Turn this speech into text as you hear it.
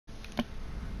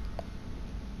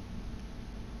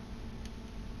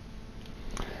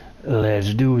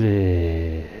Let's do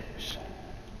this.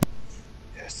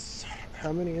 Yes.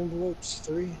 How many envelopes?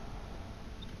 3?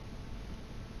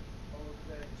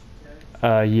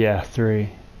 Yeah, 3.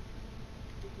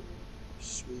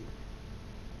 Sweet.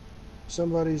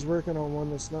 Somebody's working on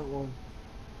one that's not one.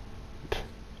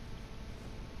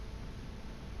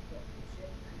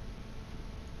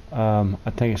 I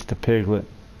think it's the piglet.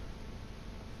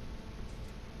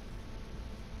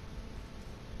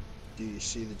 Do you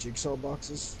see the jigsaw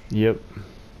boxes? Yep.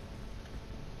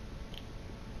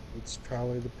 It's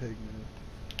probably the pig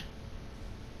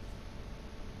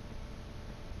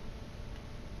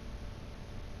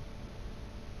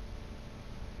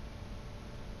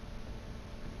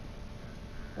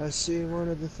now. I see one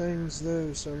of the things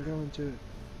though, so I'm going to it.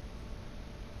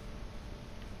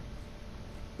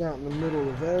 Out in the middle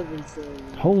of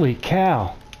everything. Holy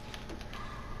cow.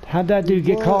 How'd that dude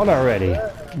get caught already?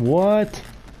 What?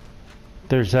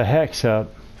 There's a hex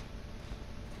up.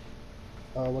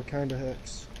 What kind of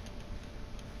hex?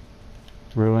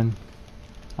 Ruin.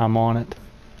 I'm on it.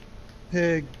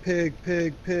 Pig, pig,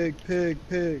 pig, pig, pig,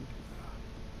 pig.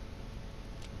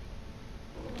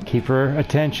 Keep her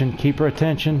attention. Keep her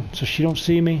attention so she don't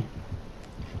see me.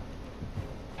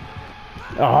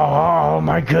 Oh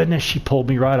my goodness, she pulled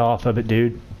me right off of it,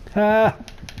 dude. Ah.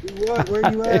 What?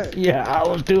 Where you at? Yeah, I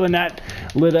was doing that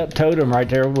lit up totem right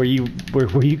there where you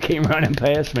came running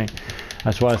past me.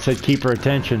 That's why I said keep her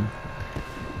attention.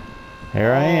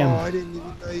 There I am. Oh, I didn't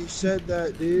even know you said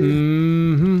that, dude.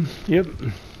 Mm-hmm. Yep.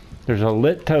 There's a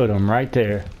lit totem right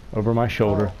there over my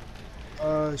shoulder.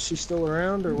 Is she still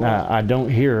around or what? Nah, I don't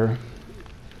hear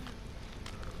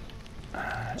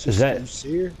her. You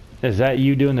see her? Is that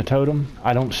you doing the totem?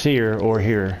 I don't see her or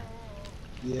hear her.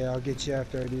 Yeah, I'll get you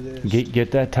after I do this.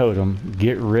 Get that totem.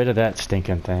 Get rid of that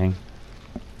stinking thing.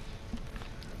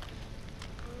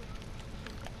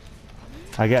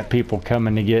 I got people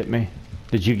coming to get me.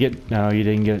 Did you get... No, you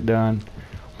didn't get it done.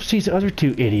 What's these other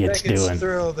 2 idiots doing?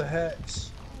 Thrill of the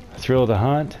hex. Thrill of the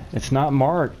hunt? It's not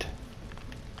marked.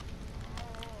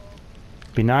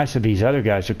 Be nice if these other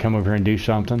guys would come over here and do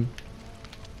something.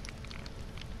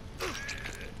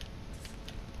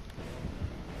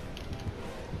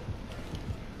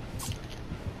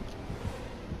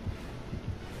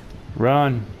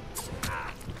 Run.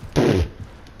 I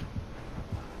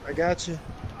got you.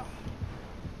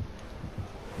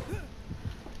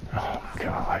 Oh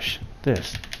gosh,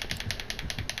 this.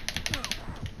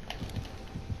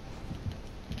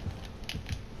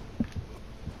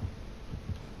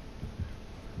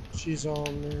 She's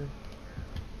on there.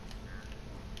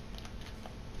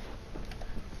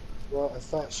 Well, I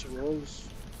thought she was.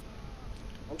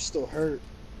 I'm still hurt.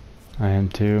 I am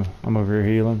too. I'm over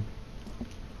here healing.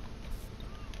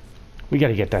 We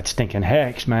gotta get that stinking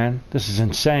hex, man. This is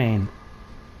insane.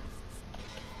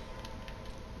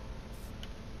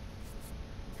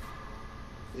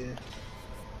 Yeah.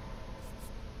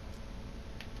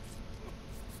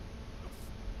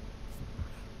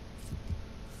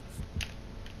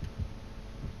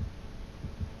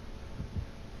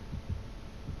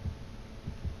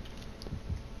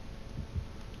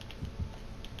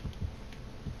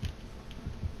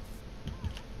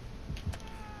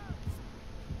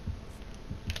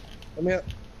 Let me up.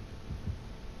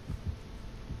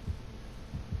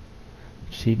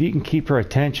 See if you can keep her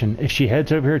attention. If she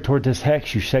heads over here toward this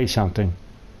hex, you say something.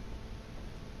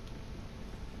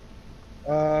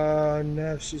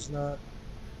 No, she's not.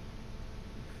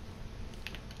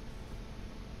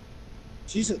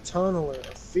 She's a tunneler,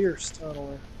 a fierce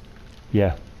tunneler.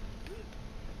 Yeah.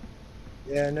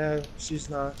 Yeah, no, she's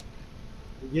not.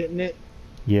 You getting it?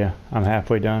 Yeah, I'm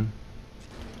halfway done.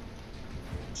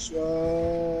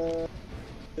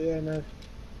 Yeah, no.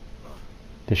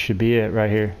 This should be it right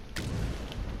here.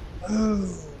 Oh.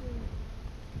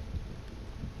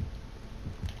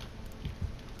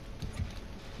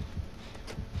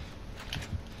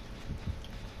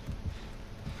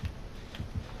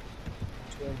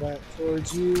 Going back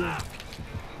towards you.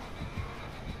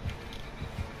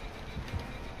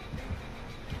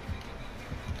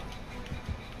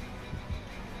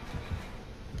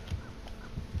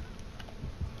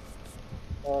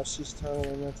 Oh, she's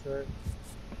tunneling, that's right.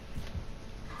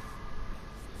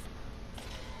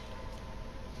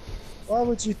 Why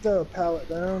would you throw a pallet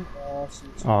down? Oh,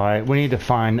 Alright, we need to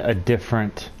find a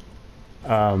different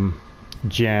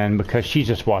gen because she's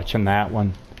just watching that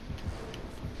one.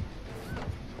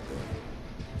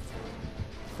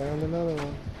 Found another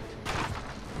one.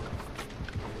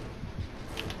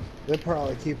 They'll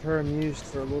probably keep her amused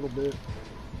for a little bit.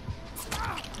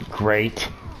 Great.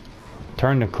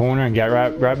 Turned the corner and got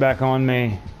right back on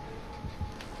me.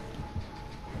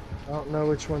 I don't know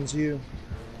which one's you.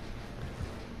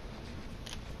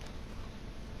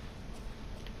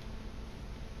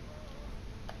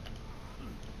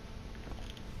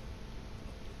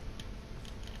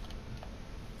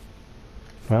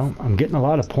 Well, I'm getting a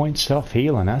lot of points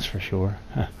self-healing, that's for sure.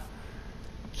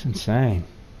 It's insane.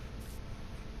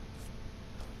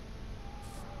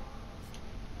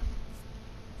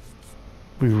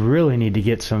 We really need to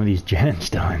get some of these gens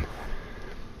done.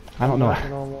 I don't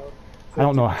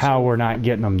know how we're not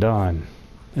getting them done.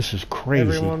 This is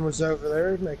crazy. Everyone was over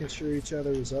there making sure each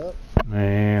other was up.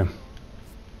 Man.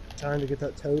 Trying to get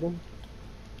that totem.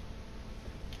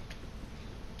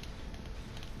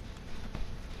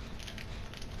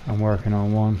 I'm working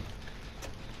on one.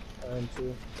 I am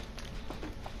too.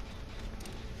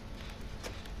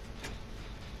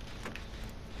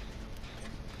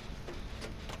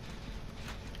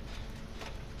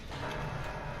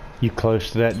 You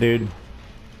close to that dude?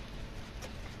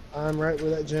 I'm right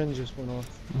where that gen just went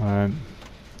off. Alright.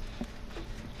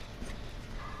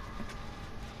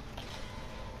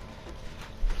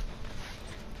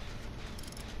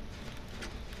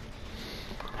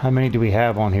 How many do we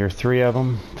have on here? 3 of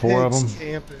them? 4 of them? Pigs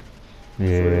camping.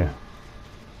 Yeah.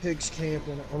 Pigs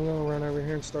camping. I'm gonna run over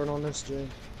here and start on this gen.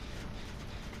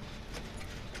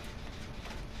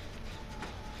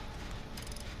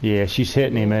 Yeah, she's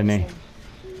hitting him, isn't he?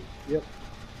 Yep.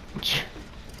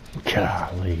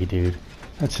 Golly, dude.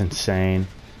 That's insane.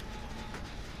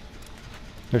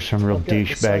 There's some real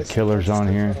douchebag killers on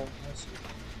here.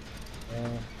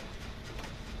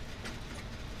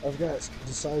 I've got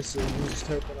decisive. I'm just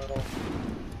hoping I don't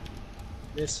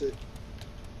miss it.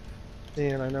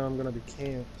 And I know I'm gonna be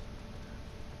camped.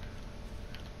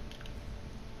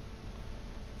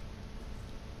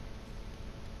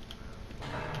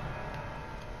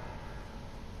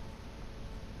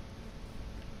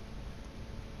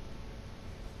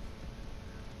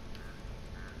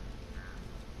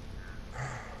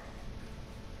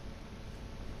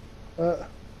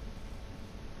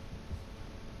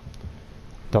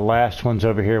 The last one's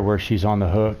over here where she's on the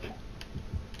hook.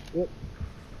 Yep.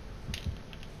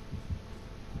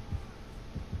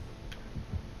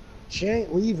 She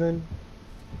ain't leaving.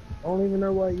 I don't even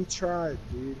know why you tried,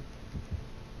 dude.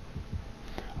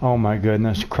 Oh my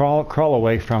goodness. Crawl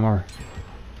away from her.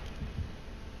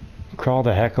 Crawl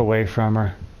the heck away from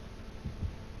her.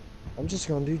 I'm just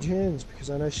gonna do gens because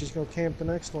I know she's gonna camp the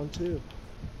next one too.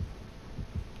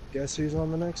 Guess who's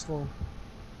on the next one?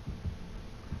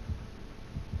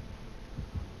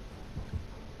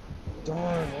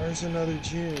 Darn, where's another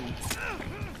gen?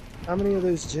 How many of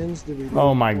those gens did we do?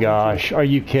 Oh my gosh, are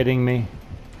you kidding me?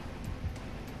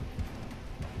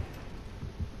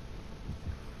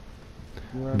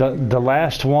 The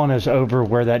last one is over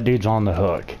where that dude's on the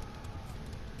hook.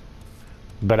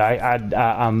 But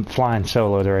I'm flying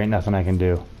solo, there ain't nothing I can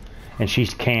do. And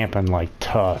she's camping like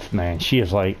tough, man. She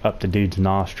is like up the dude's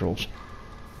nostrils.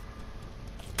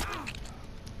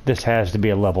 This has to be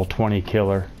a level 20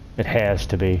 killer. It has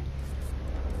to be.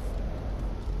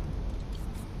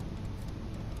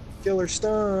 Killer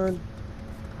stun.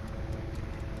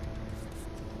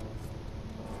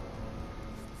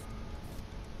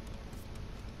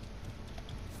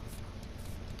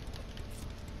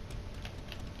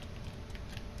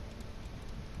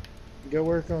 Go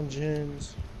work on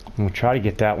gens. We'll try to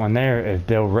get that one there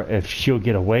if she'll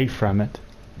get away from it.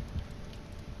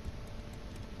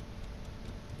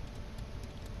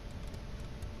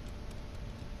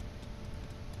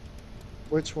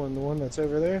 Which one? The one that's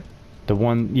over there? The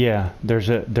one, yeah.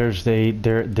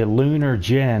 The lunar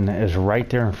gen is right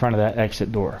there in front of that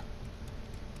exit door.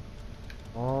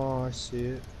 Oh, I see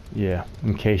it. Yeah.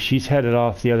 Okay, she's headed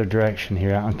off the other direction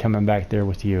here. I'm coming back there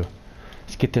with you.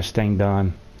 Let's get this thing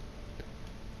done.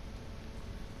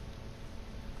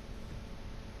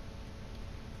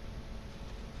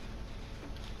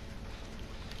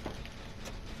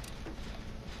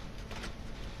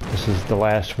 This is the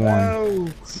last one. Oh,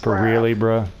 For really,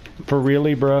 bruh? For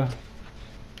really, bruh?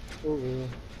 Uh-oh.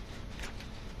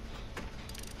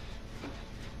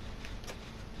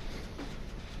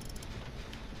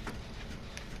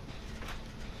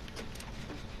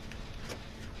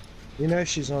 You know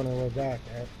she's on her way back,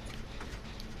 right?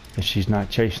 If she's not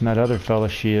chasing that other fella,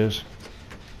 she is.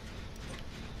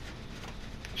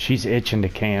 She's itching to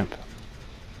camp.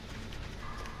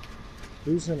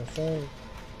 Who's in a phone?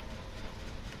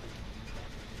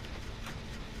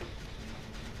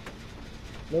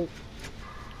 Nope.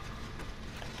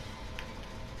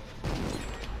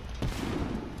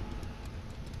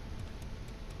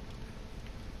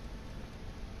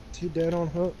 Is he dead on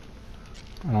hook?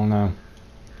 I don't know.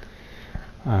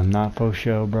 I'm not for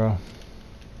show, bro.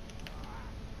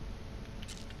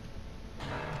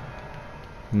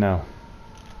 No.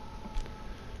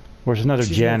 Where's another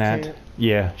She's gen gonna at? camp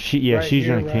Yeah, she's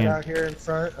here, gonna right camp. out here in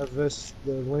front of this,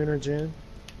 the lunar gen.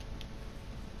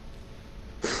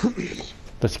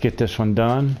 Let's get this one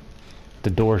done. The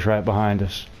door's right behind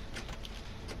us.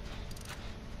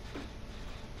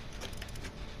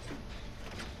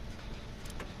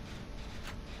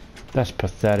 That's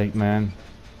pathetic, man.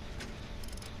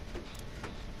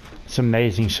 It's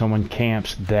amazing someone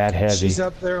camps that heavy. She's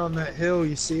up there on that hill,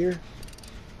 you see her?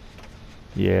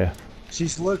 Yeah. She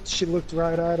looked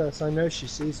right at us. I know she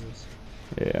sees us.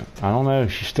 Yeah. I don't know.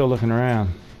 She's still looking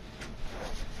around.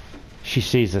 She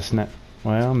sees us now.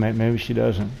 Well, maybe she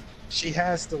doesn't. She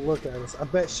has to look at us. I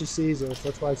bet she sees us.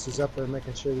 That's why she's up there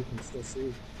making sure we can still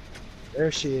see.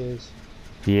 There she is.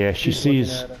 Yeah, she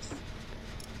sees. Looking at us.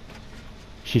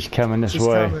 She's coming this She's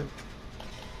way. coming.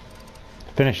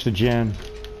 Finish the gen.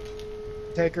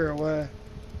 Take her away.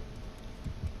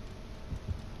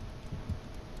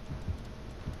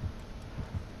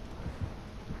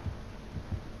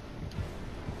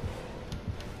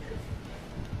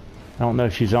 I don't know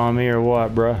if she's on me or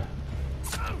what, bruh.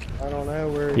 I don't know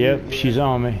where. Yep, she's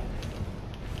on me.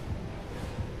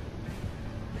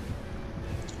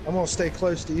 I'm gonna stay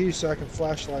close to you so I can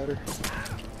flashlight her.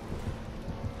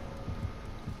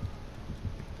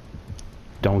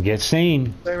 Don't get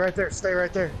seen. Stay right there. Stay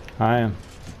right there. I am.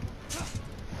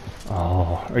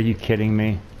 Oh, are you kidding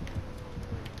me?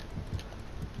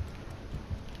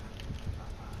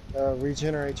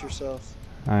 Regenerate yourself.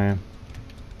 I am.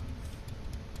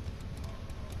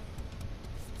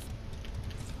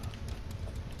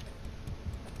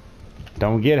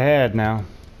 Don't get had now.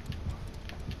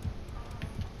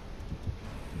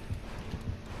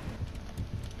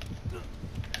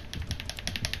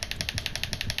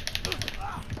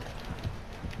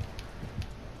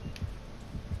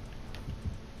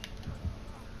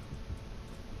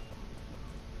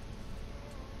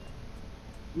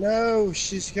 No,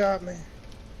 she's got me.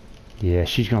 Yeah,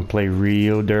 she's gonna play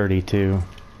real dirty too.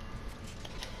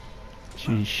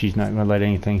 She's not gonna let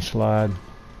anything slide.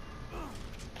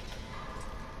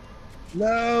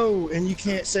 No, and you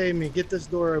can't save me. Get this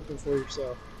door open for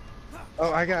yourself.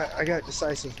 Oh, I got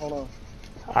decisive. Hold on.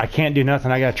 I can't do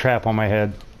nothing. I got a trap on my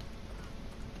head.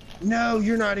 No,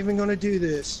 you're not even gonna do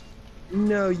this.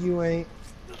 No, you ain't.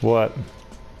 What?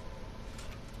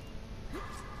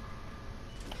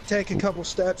 Take a couple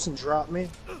steps and drop me.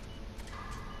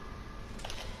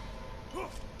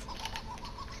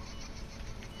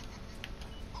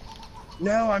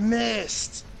 No, I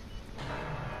missed.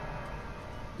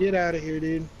 Get out of here,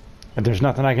 dude. There's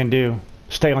nothing I can do.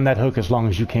 Stay on that hook as long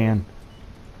as you can.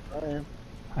 I am.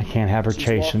 I can't have her She's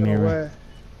chasing me. walking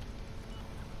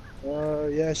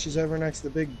away. Yeah, she's over next to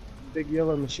the big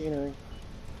yellow machinery.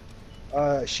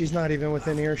 She's not even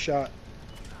within earshot.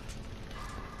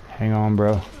 Hang on,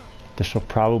 bro. This will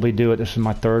probably do it. This is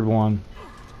my third one.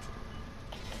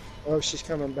 Oh, she's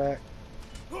coming back.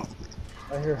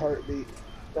 I hear heartbeat.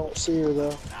 Don't see her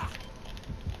though.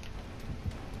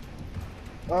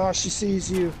 Oh, she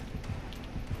sees you.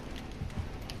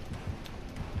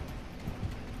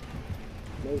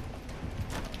 Nope.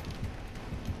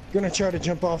 Gonna try to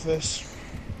jump off this.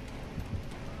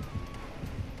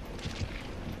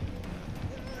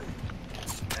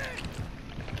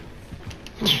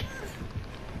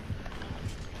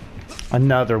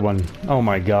 Another one. Oh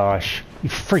my gosh. You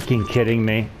freaking kidding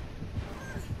me?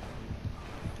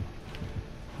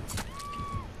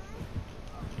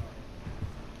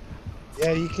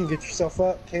 Yeah, you can get yourself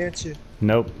up, can't you?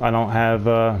 Nope, I don't have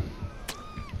The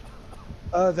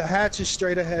hatch is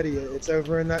straight ahead of you. It's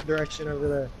over in that direction over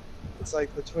there. It's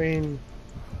like between...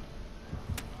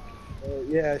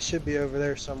 yeah, it should be over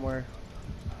there somewhere.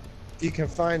 If you can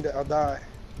find it, I'll die.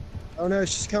 Oh no,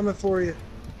 she's coming for you.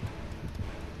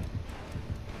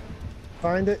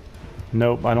 Find it?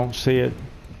 Nope, I don't see it.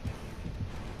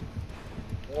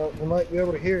 Well, you might be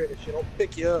able to hear it if she don't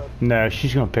pick you up. No,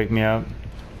 she's gonna pick me up.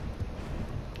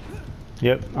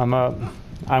 Yep, I'm up.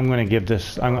 I'm gonna give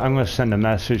this. I'm gonna send a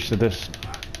message to this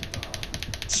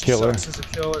killer. Sucks as a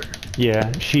killer.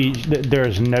 Yeah, there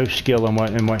is no skill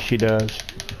in what she does.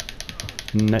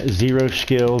 Zero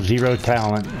skill, zero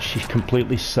talent. She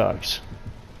completely sucks.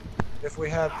 If we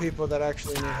had people that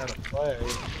actually knew how to play,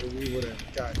 we would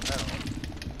have gotten out.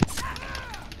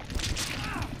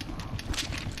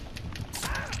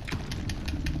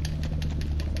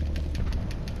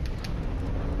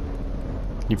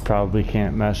 You probably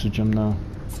can't message them though.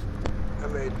 I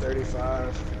made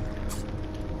 35.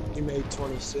 You made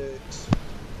 26.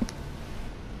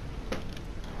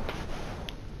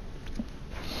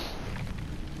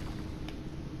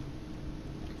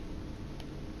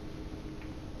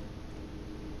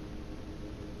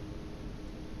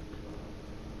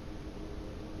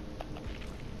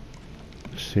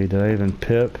 see, did I even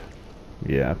pip?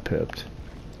 Yeah, I pipped.